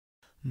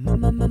I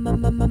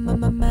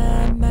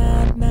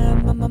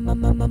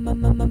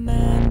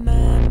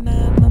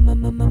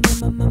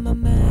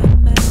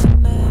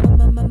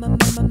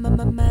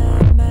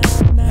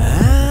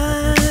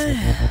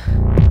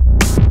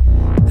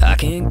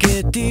can't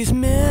get these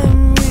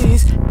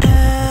memories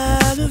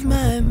out of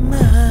my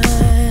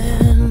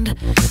mind,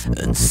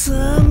 and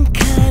some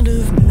kind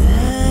of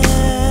madness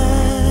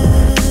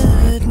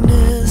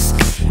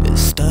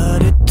has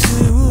started to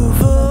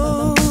evolve.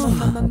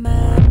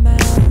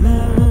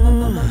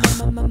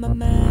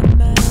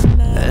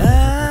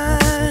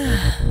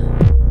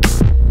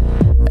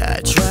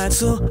 I tried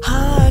so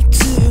hard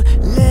to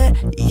let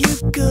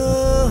you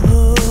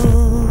go,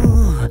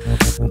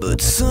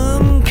 but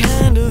some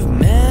kind of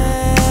madness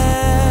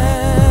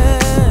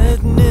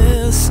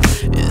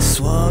is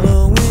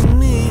swallowing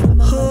me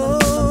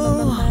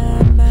whole.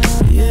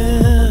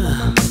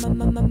 Yeah,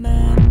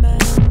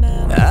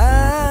 I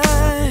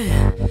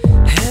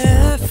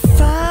have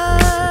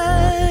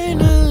finally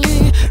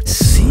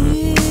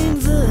seen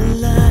the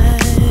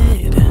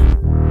light,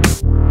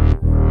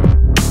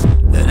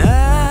 and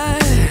I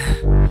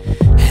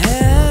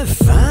have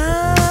finally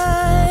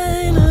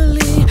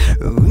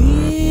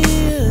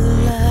realized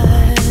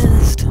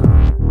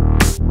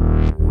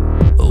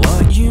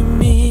what you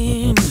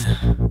mean.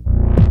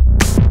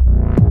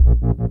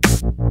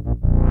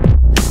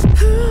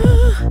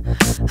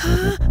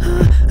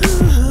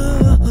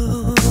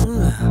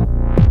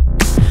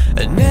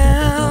 And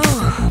now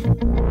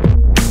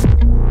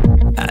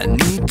I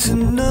need to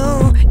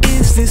know,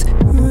 is this